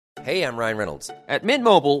Hey, I'm Ryan Reynolds. At Mint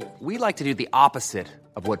Mobile, we like to do the opposite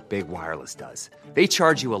of what Big Wireless does. They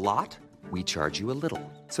charge you a lot, we charge you a little.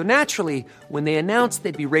 So naturally, when they announced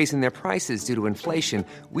they'd be raising their prices due to inflation,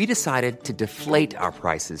 we decided to deflate our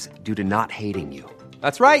prices due to not hating you.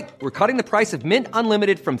 That's right. We're cutting the price of Mint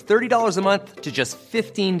Unlimited from $30 a month to just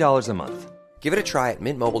 $15 a month. Give it a try at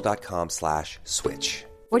mintmobile.com/switch.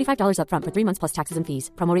 $45 up front for 3 months plus taxes and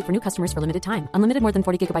fees. Promo rate for new customers for limited time. Unlimited more than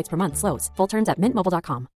 40 gigabytes per month. Slows full terms at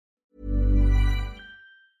mintmobile.com.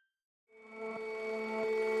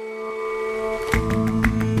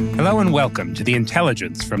 Hello and welcome to The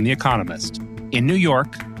Intelligence from The Economist. In New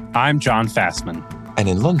York, I'm John Fassman. And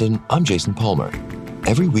in London, I'm Jason Palmer.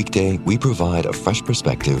 Every weekday, we provide a fresh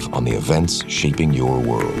perspective on the events shaping your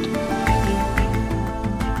world.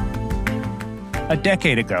 A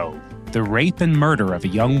decade ago, the rape and murder of a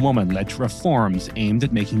young woman led to reforms aimed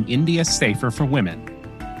at making India safer for women.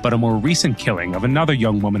 But a more recent killing of another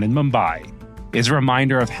young woman in Mumbai is a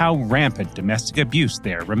reminder of how rampant domestic abuse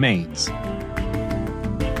there remains.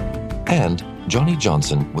 And Johnny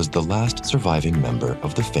Johnson was the last surviving member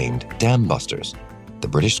of the famed Dam Busters, the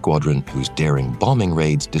British squadron whose daring bombing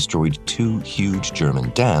raids destroyed 2 huge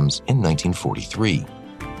German dams in 1943.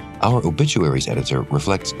 Our obituaries editor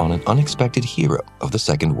reflects on an unexpected hero of the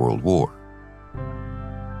Second World War.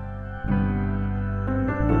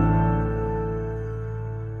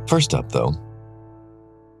 First up, though,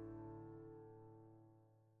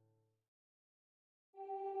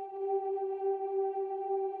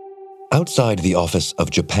 outside the office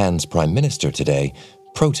of Japan's Prime Minister today,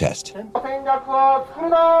 protest.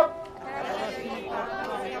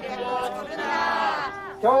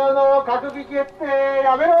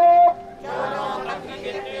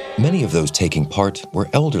 Many of those taking part were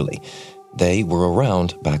elderly. They were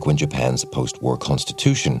around back when Japan's post-war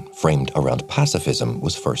constitution, framed around pacifism,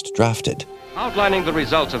 was first drafted. Outlining the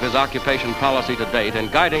results of his occupation policy to date and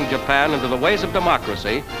guiding Japan into the ways of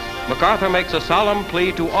democracy, MacArthur makes a solemn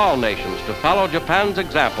plea to all nations to follow Japan's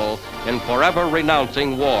example in forever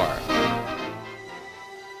renouncing war.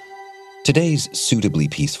 Today's suitably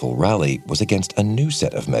peaceful rally was against a new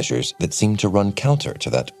set of measures that seemed to run counter to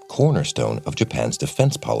that cornerstone of Japan's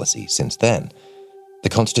defense policy since then. The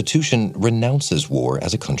Constitution renounces war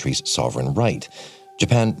as a country's sovereign right.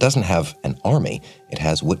 Japan doesn't have an army, it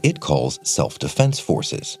has what it calls self-defense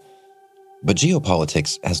forces. But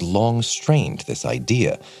geopolitics has long strained this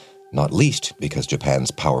idea, not least because Japan's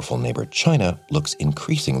powerful neighbor China looks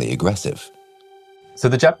increasingly aggressive. So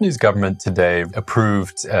the Japanese government today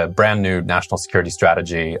approved a brand new national security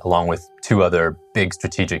strategy along with 2 other big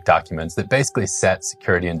strategic documents that basically set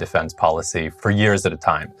security and defense policy for years at a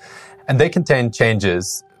time. And they contain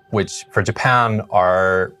changes which, for Japan,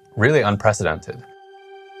 are really unprecedented.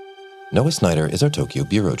 Noah Snyder is our Tokyo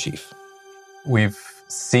bureau chief. We've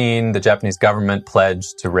seen the Japanese government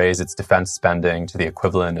pledge to raise its defense spending to the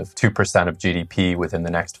equivalent of 2% of GDP within the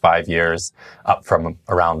next 5 years, up from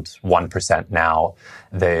around 1% now.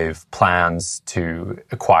 They've plans to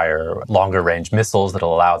acquire longer-range missiles that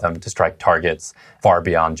will allow them to strike targets far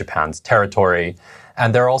beyond Japan's territory.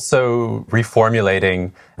 And they're also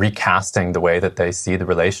reformulating, recasting the way that they see the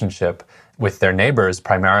relationship with their neighbors,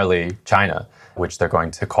 primarily China, which they're going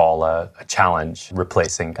to call a challenge,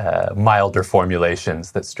 replacing milder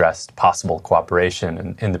formulations that stressed possible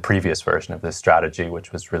cooperation in the previous version of this strategy,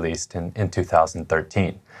 which was released in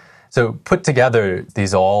 2013. So put together,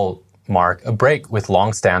 these all mark a break with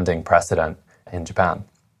long-standing precedent in Japan.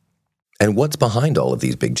 And what's behind all of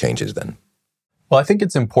these big changes then? Well, I think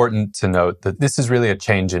it's important to note that this is really a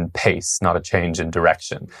change in pace, not a change in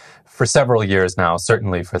direction. For several years now,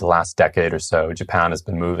 certainly for the last decade or so, Japan has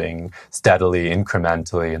been moving steadily,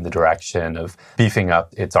 incrementally in the direction of beefing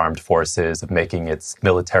up its armed forces, of making its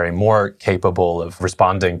military more capable of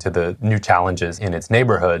responding to the new challenges in its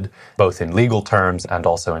neighborhood, both in legal terms and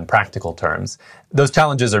also in practical terms. Those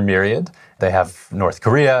challenges are myriad. They have North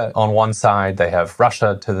Korea on one side, they have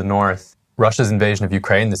Russia to the north. Russia's invasion of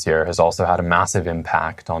Ukraine this year has also had a massive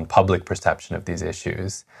impact on public perception of these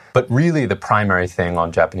issues. But really, the primary thing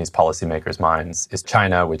on Japanese policymakers' minds is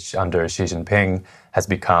China, which under Xi Jinping has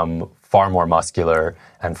become far more muscular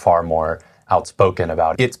and far more outspoken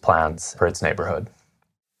about its plans for its neighborhood.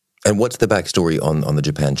 And what's the backstory on the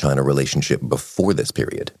Japan-China relationship before this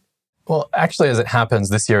period? Well, actually, as it happens,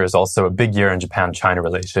 this year is also a big year in Japan-China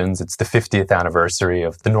relations. It's the 50th anniversary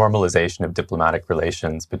of the normalization of diplomatic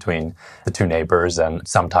relations between the two neighbors and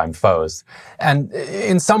sometime foes. And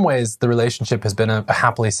in some ways, the relationship has been a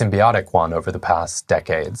happily symbiotic one over the past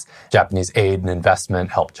decades. Japanese aid and investment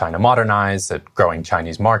helped China modernize. A growing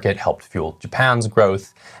Chinese market helped fuel Japan's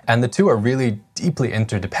growth. And the two are really deeply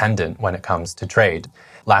interdependent when it comes to trade.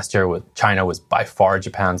 Last year, China was by far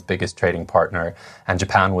Japan's biggest trading partner, and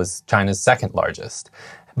Japan was China's second largest.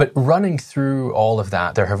 But running through all of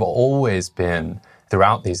that, there have always been,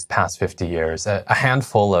 throughout these past 50 years, a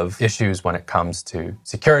handful of issues when it comes to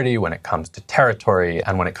security, when it comes to territory,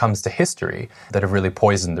 and when it comes to history that have really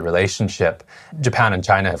poisoned the relationship. Japan and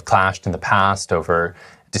China have clashed in the past over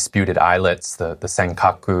disputed islets, the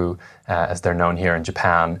Senkaku, as they're known here in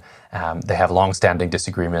Japan. They have long-standing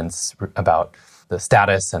disagreements about the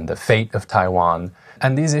status and the fate of Taiwan.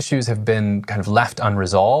 And these issues have been kind of left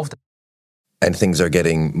unresolved. And things are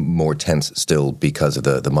getting more tense still because of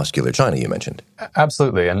the muscular China you mentioned.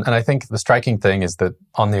 Absolutely. And I think the striking thing is that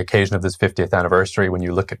on the occasion of this 50th anniversary, when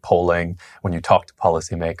you look at polling, when you talk to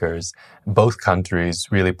policymakers, both countries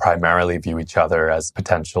really primarily view each other as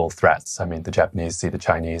potential threats. I mean, the Japanese see the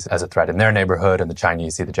Chinese as a threat in their neighborhood, and the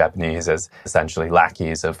Chinese see the Japanese as essentially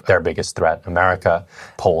lackeys of their biggest threat, America.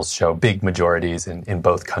 Polls show big majorities in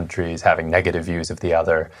both countries having negative views of the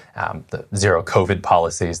other. The zero COVID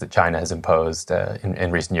policies that China has imposed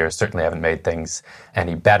in recent years certainly haven't made things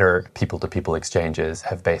any better. People-to-people exchanges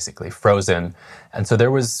have basically frozen. And so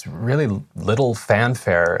there was really little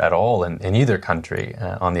fanfare at all in either country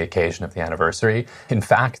on the occasion of the anniversary. In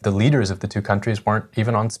fact, the leaders of the two countries weren't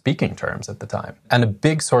even on speaking terms at the time. And a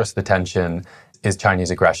big source of the tension is Chinese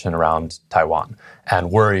aggression around Taiwan and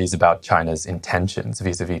worries about China's intentions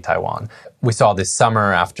vis-a-vis Taiwan. We saw this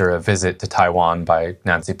summer, after a visit to Taiwan by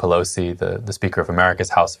Nancy Pelosi, the Speaker of America's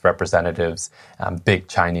House of Representatives, big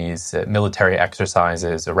Chinese military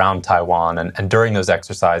exercises around Taiwan. And during those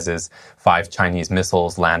exercises, 5 Chinese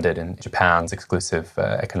missiles landed in Japan's exclusive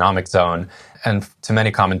economic zone. And to many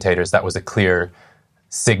commentators, that was a clear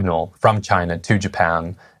signal from China to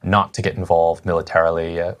Japan not to get involved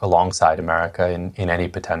militarily alongside America in any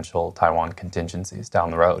potential Taiwan contingencies down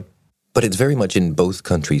the road. But it's very much in both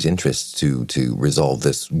countries' interests to resolve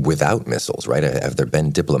this without missiles, right? Have there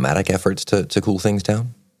been diplomatic efforts to cool things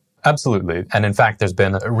down? Absolutely. And in fact, there's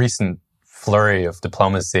been a recent flurry of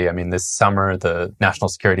diplomacy. I mean, this summer, the National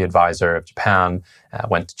Security Advisor of Japan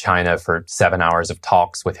went to China for 7 hours of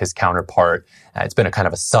talks with his counterpart. It's been a kind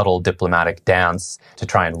of a subtle diplomatic dance to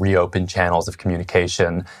try and reopen channels of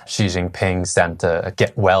communication. Xi Jinping sent a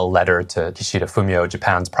get well letter to Kishida Fumio,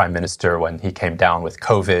 Japan's prime minister, when he came down with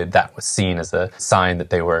COVID. That was seen as a sign that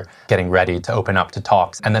they were getting ready to open up to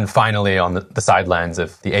talks. And then finally, on the sidelines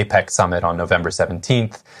of the APEC summit on November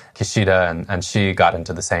 17th, Kishida and Xi got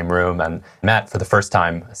into the same room and met for the first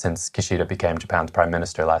time since Kishida became Japan's prime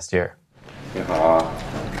minister last year. So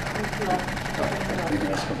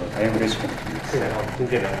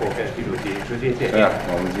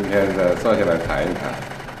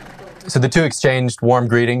the two exchanged warm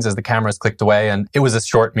greetings as the cameras clicked away, and it was a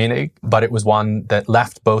short meeting, but it was one that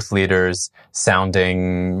left both leaders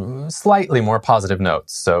sounding slightly more positive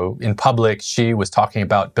notes. So in public, Xi was talking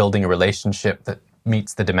about building a relationship that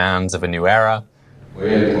meets the demands of a new era.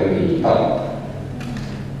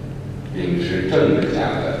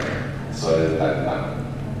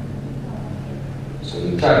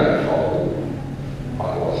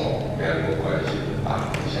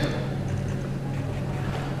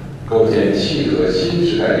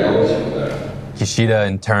 Kishida,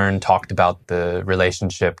 in turn, talked about the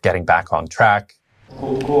relationship getting back on track.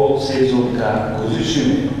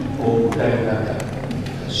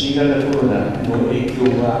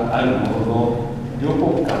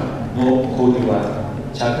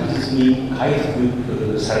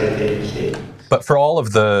 But for all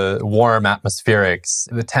of the warm atmospherics,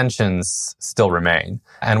 the tensions still remain.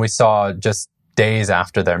 And we saw just days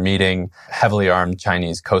after their meeting, heavily armed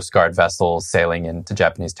Chinese Coast Guard vessels sailing into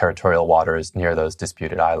Japanese territorial waters near those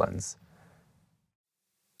disputed islands.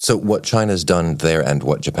 So what China's done there and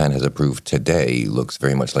what Japan has approved today looks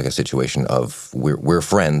very much like a situation of we're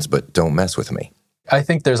friends, but don't mess with me. I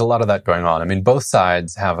think there's a lot of that going on. I mean, both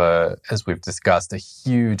sides have as we've discussed, a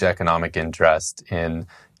huge economic interest in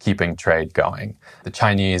keeping trade going. The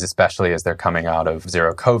Chinese, especially as they're coming out of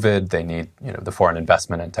zero COVID, they need, the foreign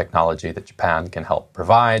investment and technology that Japan can help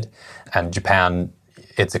provide. And Japan,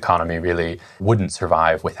 its economy really wouldn't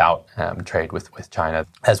survive without trade with China.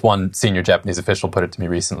 As one senior Japanese official put it to me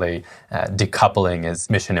recently, decoupling is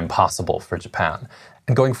mission impossible for Japan.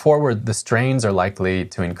 And going forward, the strains are likely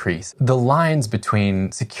to increase. The lines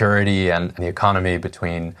between security and the economy,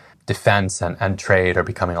 between defense and trade, are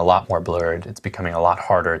becoming a lot more blurred. It's becoming a lot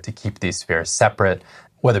harder to keep these spheres separate,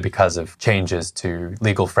 whether because of changes to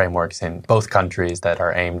legal frameworks in both countries that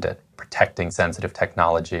are aimed at protecting sensitive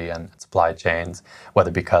technology and supply chains,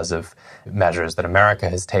 whether because of measures that America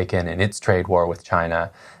has taken in its trade war with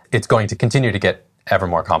China. It's going to continue to get ever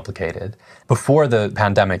more complicated. Before the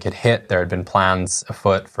pandemic had hit, there had been plans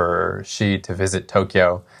afoot for Xi to visit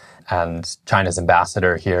Tokyo, and China's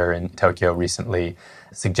ambassador here in Tokyo recently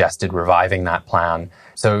suggested reviving that plan.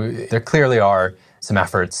 So there clearly are some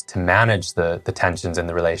efforts to manage the tensions in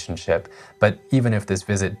the relationship. But even if this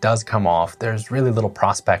visit does come off, there's really little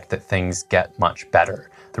prospect that things get much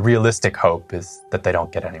better. The realistic hope is that they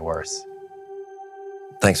don't get any worse.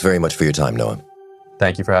 Thanks very much for your time, Noam.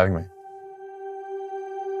 Thank you for having me.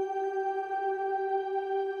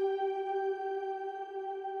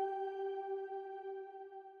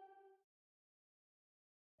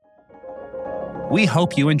 We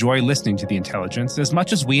hope you enjoy listening to The Intelligence as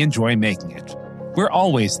much as we enjoy making it. We're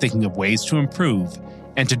always thinking of ways to improve,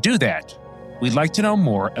 and to do that, we'd like to know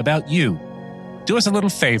more about you. Do us a little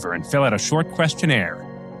favor and fill out a short questionnaire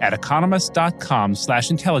at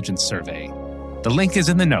economist.com/intelligence survey. The link is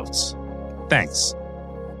in the notes. Thanks.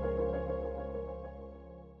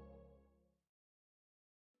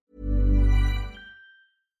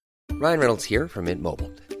 Ryan Reynolds here from Mint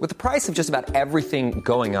Mobile. With the price of just about everything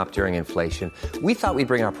going up during inflation, we thought we'd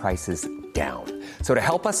bring our prices down. So to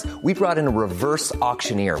help us, we brought in a reverse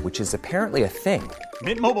auctioneer, which is apparently a thing.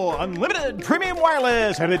 Mint Mobile Unlimited Premium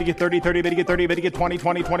Wireless. How to get 30, 30, bit to get 30, bit to get 20,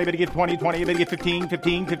 20, 20, bit to get 20, 20, bit to get 15,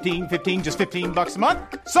 15, 15, 15, just $15 a month?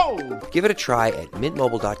 Sold! Give it a try at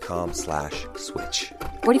mintmobile.com/switch.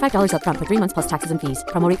 $45 up front for 3 months plus taxes and fees.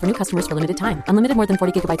 Promo rate for new customers for limited time. Unlimited more than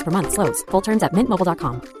 40 gigabytes per month. Slows full terms at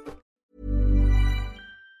mintmobile.com.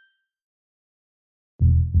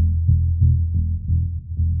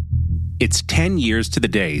 It's 10 years to the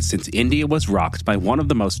day since India was rocked by one of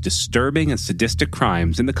the most disturbing and sadistic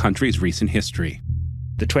crimes in the country's recent history.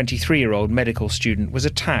 The 23-year-old medical student was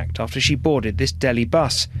attacked after she boarded this Delhi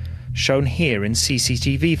bus, shown here in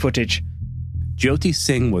CCTV footage. Jyoti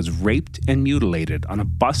Singh was raped and mutilated on a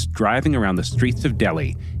bus driving around the streets of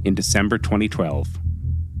Delhi in December 2012.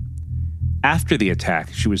 After the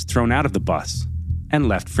attack, she was thrown out of the bus and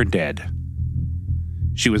left for dead.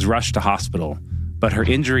 She was rushed to hospital, but her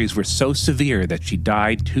injuries were so severe that she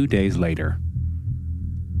died 2 days later.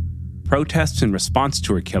 Protests in response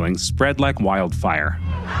to her killing spread like wildfire.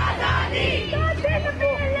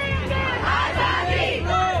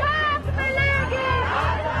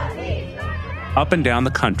 Up and down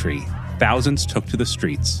the country, thousands took to the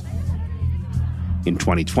streets. In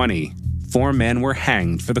 2020, 4 men were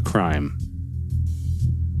hanged for the crime.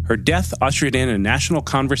 Her death ushered in a national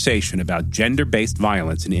conversation about gender-based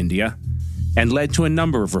violence in India and led to a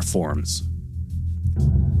number of reforms.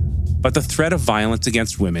 But the threat of violence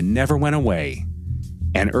against women never went away,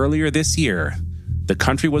 and earlier this year, the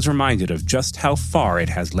country was reminded of just how far it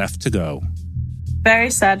has left to go. Very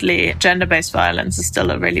sadly, gender-based violence is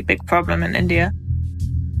still a really big problem in India.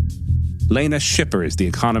 Lena Schipper is The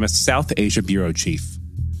Economist's South Asia bureau chief.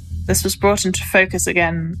 This was brought into focus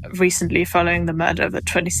again recently following the murder of a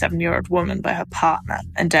 27-year-old woman by her partner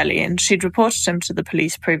in Delhi. And she'd reported him to the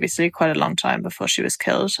police previously, quite a long time before she was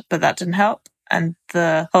killed, but that didn't help. And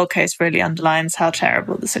the whole case really underlines how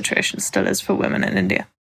terrible the situation still is for women in India.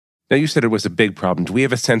 Now, you said it was a big problem. Do we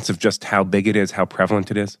have a sense of just how big it is, how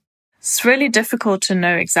prevalent it is? It's really difficult to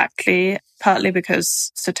know exactly, partly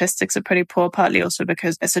because statistics are pretty poor, partly also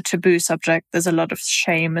because it's a taboo subject. There's a lot of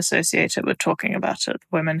shame associated with talking about it.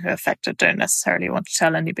 Women who are affected don't necessarily want to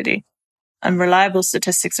tell anybody. And reliable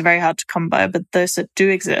statistics are very hard to come by, but those that do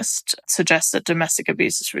exist suggest that domestic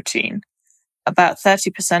abuse is routine. About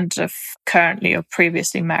 30% of currently or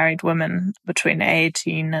previously married women between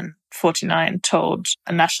 18 and 49 told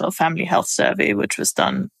a National Family Health Survey, which was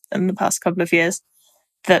done in the past couple of years,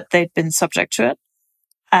 that they'd been subject to it.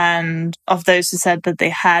 And of those who said that they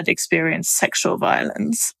had experienced sexual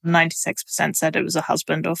violence, 96% said it was a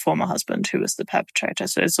husband or former husband who was the perpetrator.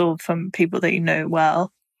 So it's all from people that you know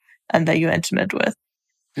well and that you're intimate with.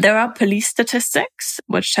 There are police statistics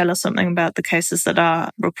which tell us something about the cases that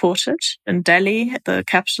are reported. In Delhi, the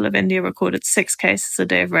capital of India, recorded 6 cases a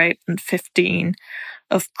day of rape and 15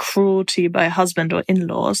 of cruelty by husband or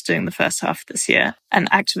in-laws during the first half of this year. And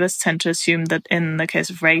activists tend to assume that in the case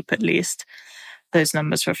of rape, at least, those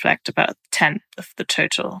numbers reflect about 10th of the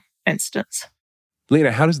total incidents.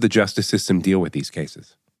 Lena, how does the justice system deal with these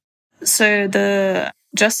cases? So the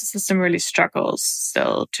justice system really struggles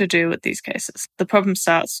still to deal with these cases. The problem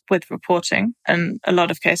starts with reporting, and a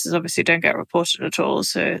lot of cases obviously don't get reported at all,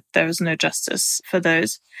 so there is no justice for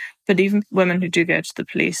those. But even women who do go to the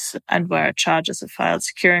police and where charges are filed,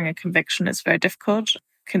 securing a conviction is very difficult. It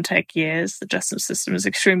can take years. The justice system is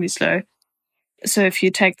extremely slow. So if you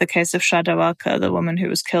take the case of Shraddha Walkar, the woman who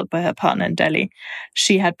was killed by her partner in Delhi,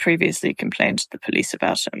 she had previously complained to the police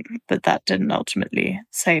about him, but that didn't ultimately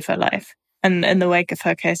save her life. And in the wake of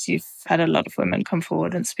her case, you've had a lot of women come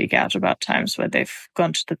forward and speak out about times where they've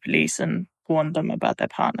gone to the police and warned them about their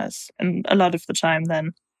partners. And a lot of the time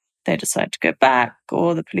then they decide to go back,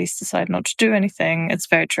 or the police decide not to do anything. It's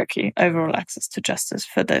very tricky. Overall access to justice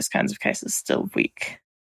for those kinds of cases is still weak.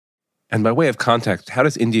 And by way of context, how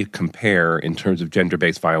does India compare in terms of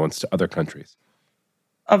gender-based violence to other countries?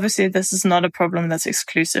 Obviously, this is not a problem that's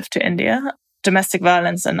exclusive to India. Domestic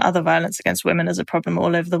violence and other violence against women is a problem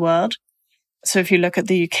all over the world. So if you look at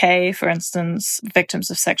the UK, for instance,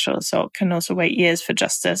 victims of sexual assault can also wait years for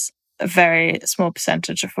justice. A very small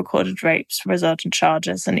percentage of recorded rapes result in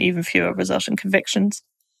charges, and even fewer result in convictions.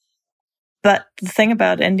 But the thing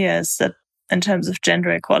about India is that in terms of gender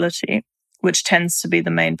equality, which tends to be the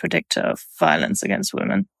main predictor of violence against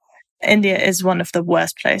women, India is one of the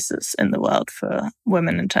worst places in the world for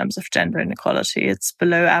women in terms of gender inequality. It's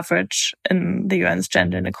below average in the UN's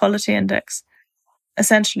Gender Inequality Index.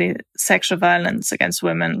 Essentially, sexual violence against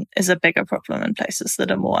women is a bigger problem in places that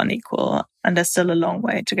are more unequal, and there's still a long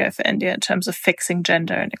way to go for India in terms of fixing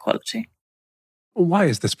gender inequality. Why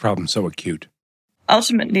is this problem so acute?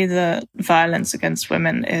 Ultimately, the violence against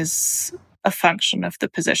women is a function of the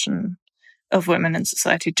position of women in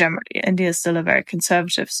society generally. India is still a very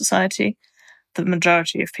conservative society. The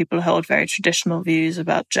majority of people hold very traditional views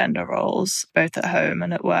about gender roles, both at home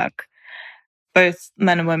and at work. Both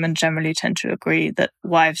men and women generally tend to agree that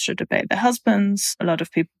wives should obey their husbands. A lot of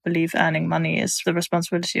people believe earning money is the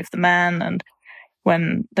responsibility of the man, and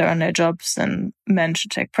when there are no jobs, then men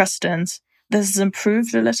should take precedence. This has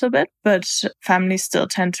improved a little bit, but families still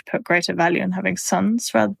tend to put greater value in having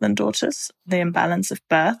sons rather than daughters. The imbalance of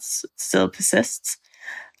births still persists.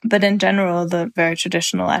 But in general, the very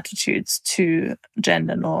traditional attitudes to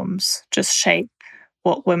gender norms just shape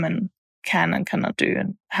what women can and cannot do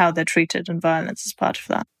and how they're treated, and violence is part of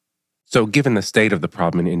that. So given the state of the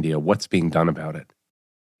problem in India, what's being done about it?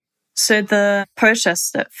 So the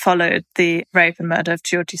protests that followed the rape and murder of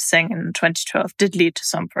Jyoti Singh in 2012 did lead to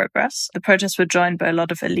some progress. The protests were joined by a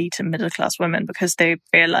lot of elite and middle-class women because they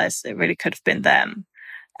realized it really could have been them.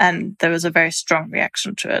 And there was a very strong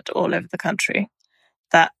reaction to it all over the country.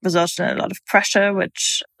 That resulted in a lot of pressure,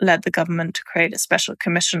 which led the government to create a special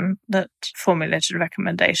commission that formulated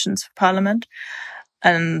recommendations for Parliament.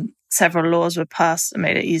 And several laws were passed and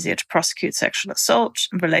made it easier to prosecute sexual assault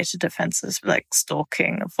and related offences like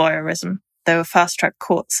stalking or voyeurism. There were fast-track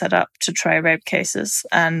courts set up to try rape cases,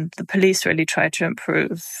 and the police really tried to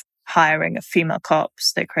improve hiring of female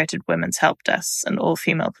cops. They created women's help desks and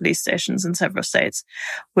all-female police stations in several states,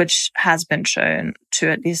 which has been shown to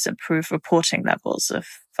at least improve reporting levels of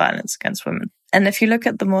violence against women. And if you look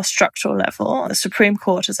at the more structural level, the Supreme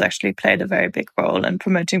Court has actually played a very big role in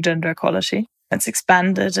promoting gender equality. It's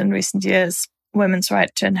expanded in recent years women's right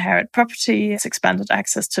to inherit property. It's expanded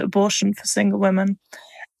access to abortion for single women,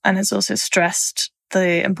 and has also stressed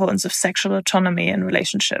the importance of sexual autonomy in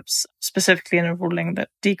relationships, specifically in a ruling that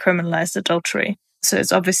decriminalized adultery. So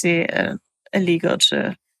it's obviously illegal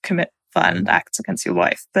to commit violent acts against your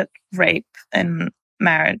wife, but rape in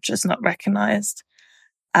marriage is not recognized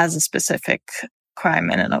as a specific crime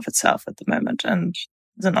in and of itself at the moment, and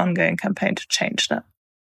there's an ongoing campaign to change that.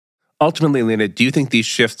 Ultimately, Lena, do you think these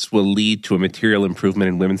shifts will lead to a material improvement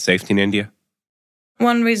in women's safety in India?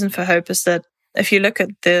 One reason for hope is that if you look at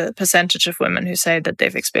the percentage of women who say that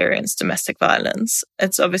they've experienced domestic violence,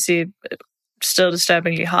 it's obviously still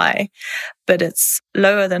disturbingly high, but it's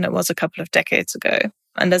lower than it was a couple of decades ago.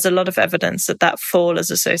 And there's a lot of evidence that that fall is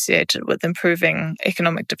associated with improving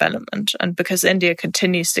economic development. And because India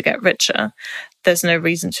continues to get richer, there's no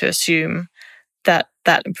reason to assume that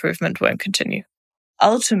that improvement won't continue.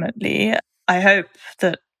 Ultimately, I hope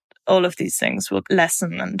that all of these things will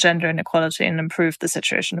lessen gender inequality and improve the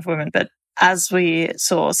situation of women. But as we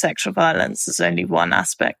saw, sexual violence is only one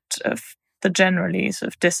aspect of the generally sort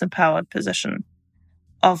of disempowered position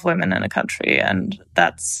of women in a country, and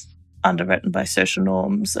that's underwritten by social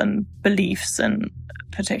norms and beliefs and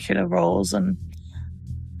particular roles. And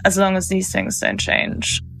as long as these things don't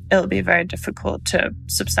change, it'll be very difficult to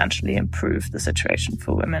substantially improve the situation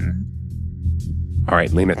for women. All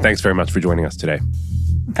right, Lena, thanks very much for joining us today.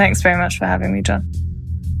 Thanks very much for having me, John.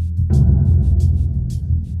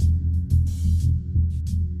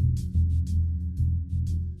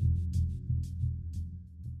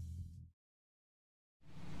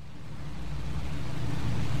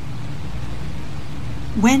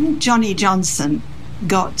 When Johnny Johnson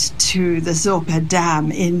got to the Sorpe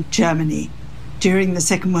Dam in Germany during the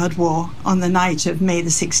Second World War on the night of May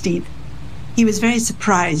the 16th, he was very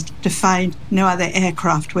surprised to find no other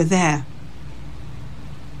aircraft were there.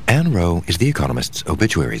 Anne Rowe is The Economist's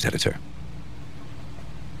obituaries editor.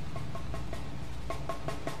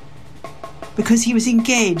 because he was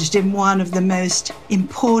engaged in one of the most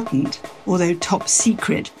important, although top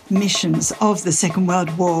secret, missions of the Second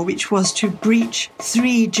World War, which was to breach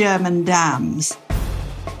 3 German dams: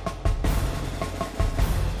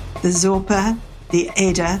 the Sorpe, the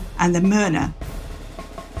Eder, and the Möhne,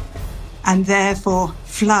 and therefore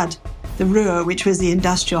flood the Ruhr, which was the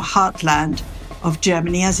industrial heartland of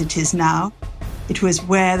Germany as it is now. It was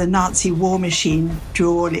where the Nazi war machine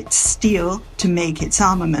drew all its steel to make its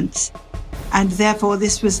armaments. And therefore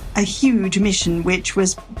this was a huge mission which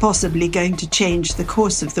was possibly going to change the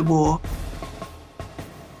course of the war.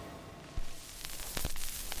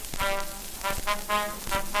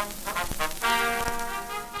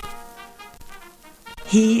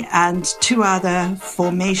 He and 2 other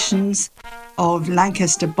formations of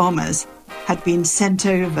Lancaster bombers had been sent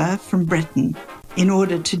over from Britain in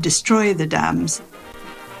order to destroy the dams.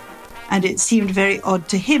 And it seemed very odd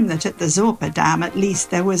to him that at the Sorpe Dam, at least,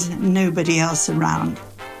 there was nobody else around.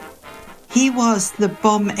 He was the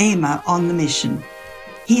bomb aimer on the mission.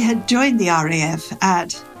 He had joined the RAF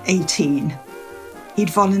at 18. He'd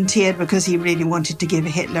volunteered because he really wanted to give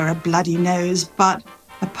Hitler a bloody nose, but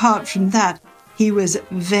apart from that, he was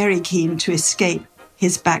very keen to escape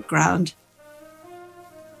his background,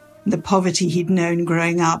 the poverty he'd known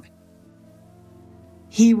growing up.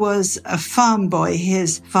 He was a farm boy.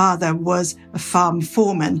 His father was a farm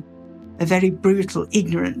foreman, a very brutal,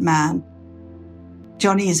 ignorant man.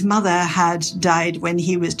 Johnny's mother had died when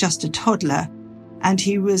he was just a toddler, and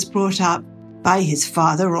he was brought up by his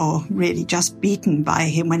father, or really just beaten by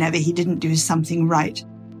him whenever he didn't do something right.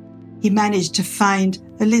 He managed to find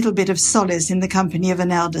a little bit of solace in the company of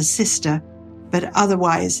an elder sister, but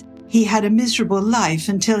otherwise he had a miserable life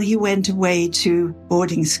until he went away to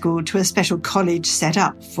boarding school, to a special college set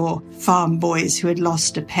up for farm boys who had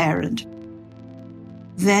lost a parent.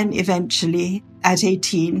 Then eventually, at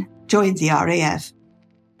 18, joined the RAF.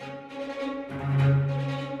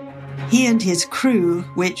 He and his crew,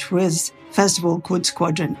 which was first of all called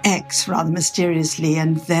Squadron X, rather mysteriously,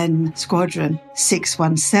 and then Squadron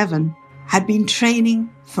 617, had been training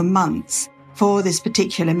for months for this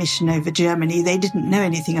particular mission over Germany. They didn't know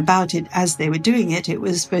anything about it as they were doing it. It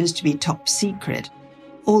was supposed to be top secret.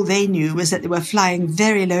 All they knew was that they were flying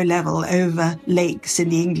very low level over lakes in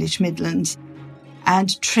the English Midlands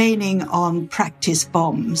and training on practice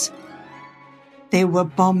bombs. They were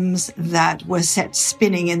bombs that were set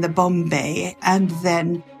spinning in the bomb bay and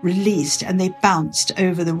then released, and they bounced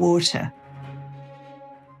over the water.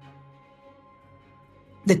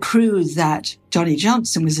 The crew that Johnny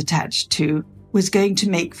Johnson was attached to was going to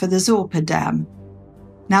make for the Sorpe Dam.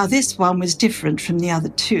 Now, this one was different from the other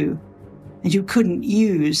 2, and you couldn't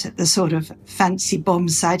use the sort of fancy bomb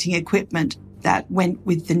sighting equipment that went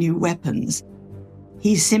with the new weapons.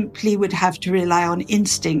 He simply would have to rely on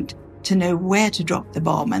instinct to know where to drop the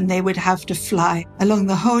bomb, and they would have to fly along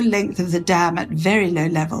the whole length of the dam at very low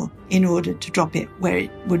level in order to drop it where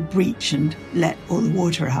it would breach and let all the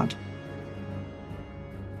water out.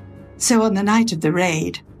 So on the night of the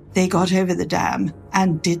raid, they got over the dam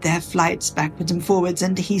and did their flights backwards and forwards,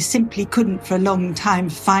 and he simply couldn't for a long time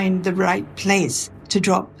find the right place to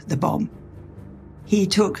drop the bomb. He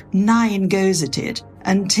took 9 goes at it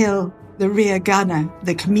until the rear gunner,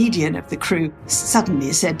 the comedian of the crew,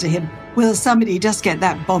 suddenly said to him, "Will somebody just get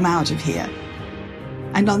that bomb out of here?"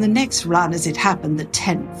 And on the next run, as it happened, the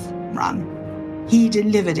 10th run, he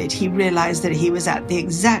delivered it. He realized that he was at the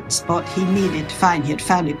exact spot he needed to find. He had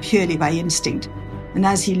found it purely by instinct. And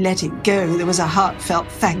as he let it go, there was a heartfelt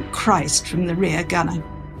thank Christ from the rear gunner.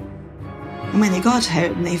 And when they got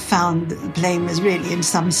home, they found that the plane was really in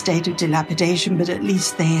some state of dilapidation, but at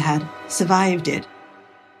least they had survived it.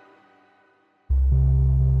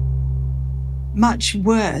 Much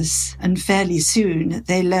worse, and fairly soon,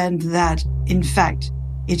 they learned that, in fact,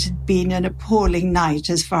 it had been an appalling night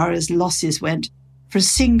as far as losses went. For a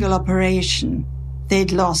single operation,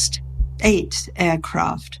 they'd lost 8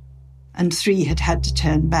 aircraft, and 3 had had to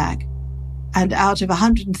turn back. And out of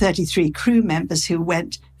 133 crew members who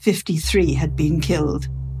went, 53 had been killed.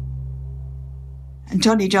 And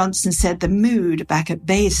Johnny Johnson said the mood back at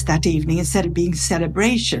base that evening, instead of being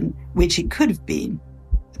celebration, which it could have been,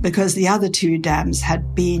 because the other 2 dams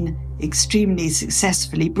had been extremely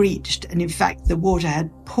successfully breached, and in fact the water had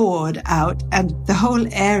poured out, and the whole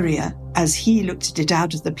area, as he looked at it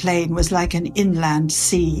out of the plane, was like an inland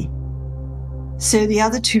sea. So the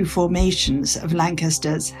other 2 formations of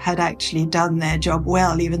Lancasters had actually done their job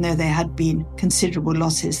well, even though there had been considerable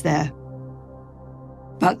losses there.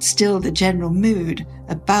 But still the general mood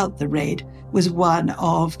about the raid was one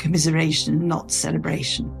of commiseration, not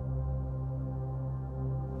celebration.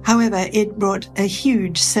 However, it brought a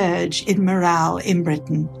huge surge in morale in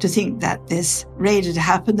Britain to think that this raid had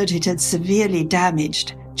happened, that it had severely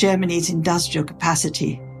damaged Germany's industrial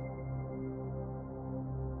capacity.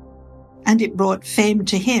 And it brought fame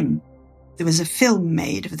to him. There was a film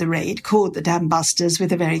made of the raid called The Dam Busters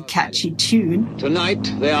with a very catchy tune.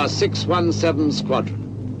 Tonight they are 617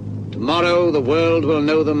 Squadron. Tomorrow the world will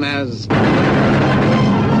know them as...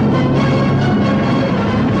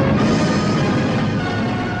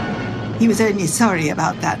 He was only sorry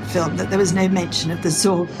about that film that there was no mention of the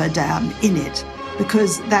Sorpe Dam in it,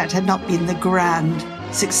 because that had not been the grand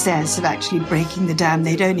success of actually breaking the dam.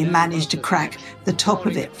 They'd only managed to crack the top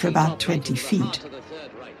of it for about 20 feet.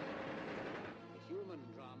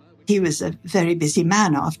 He was a very busy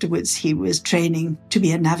man afterwards. He was training to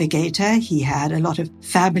be a navigator. He had a lot of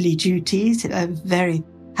family duties, a very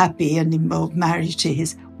happy and involved marriage to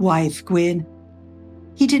his wife, Gwyn.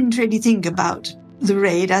 He didn't really think about the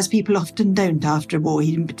raid, as people often don't after a war.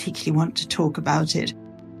 He didn't particularly want to talk about it.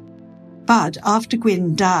 But after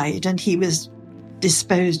Gwyn died and he was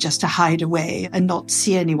disposed just to hide away and not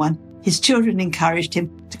see anyone, his children encouraged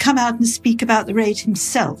him to come out and speak about the raid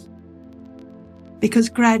himself. Because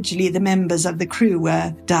gradually the members of the crew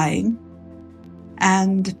were dying,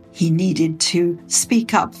 and he needed to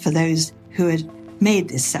speak up for those who had made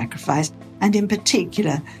this sacrifice, and in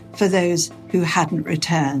particular for those who hadn't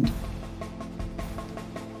returned.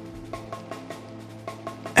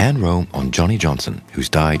 Anne Rowe on Johnny Johnson, who's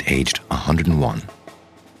died aged 101.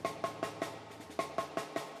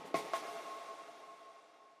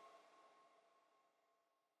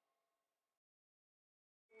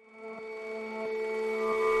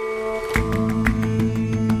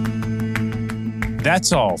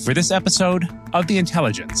 That's all for this episode of The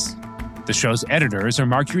Intelligence. The show's editors are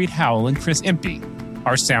Marguerite Howell and Chris Impey.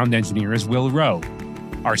 Our sound engineer is Will Rowe.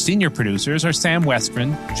 Our senior producers are Sam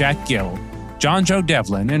Westron, Jack Gill, John Joe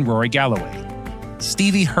Devlin, and Rory Galloway.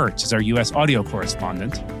 Stevie Hertz is our U.S. audio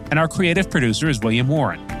correspondent, and our creative producer is William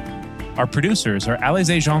Warren. Our producers are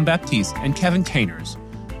Alizé Jean-Baptiste and Kevin Caners,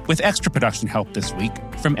 with extra production help this week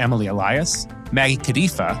from Emily Elias, Maggie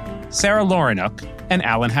Kadifa, Sarah Lorenuk, and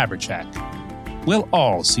Alan Haberchak. We'll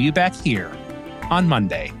all see you back here on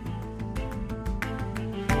Monday.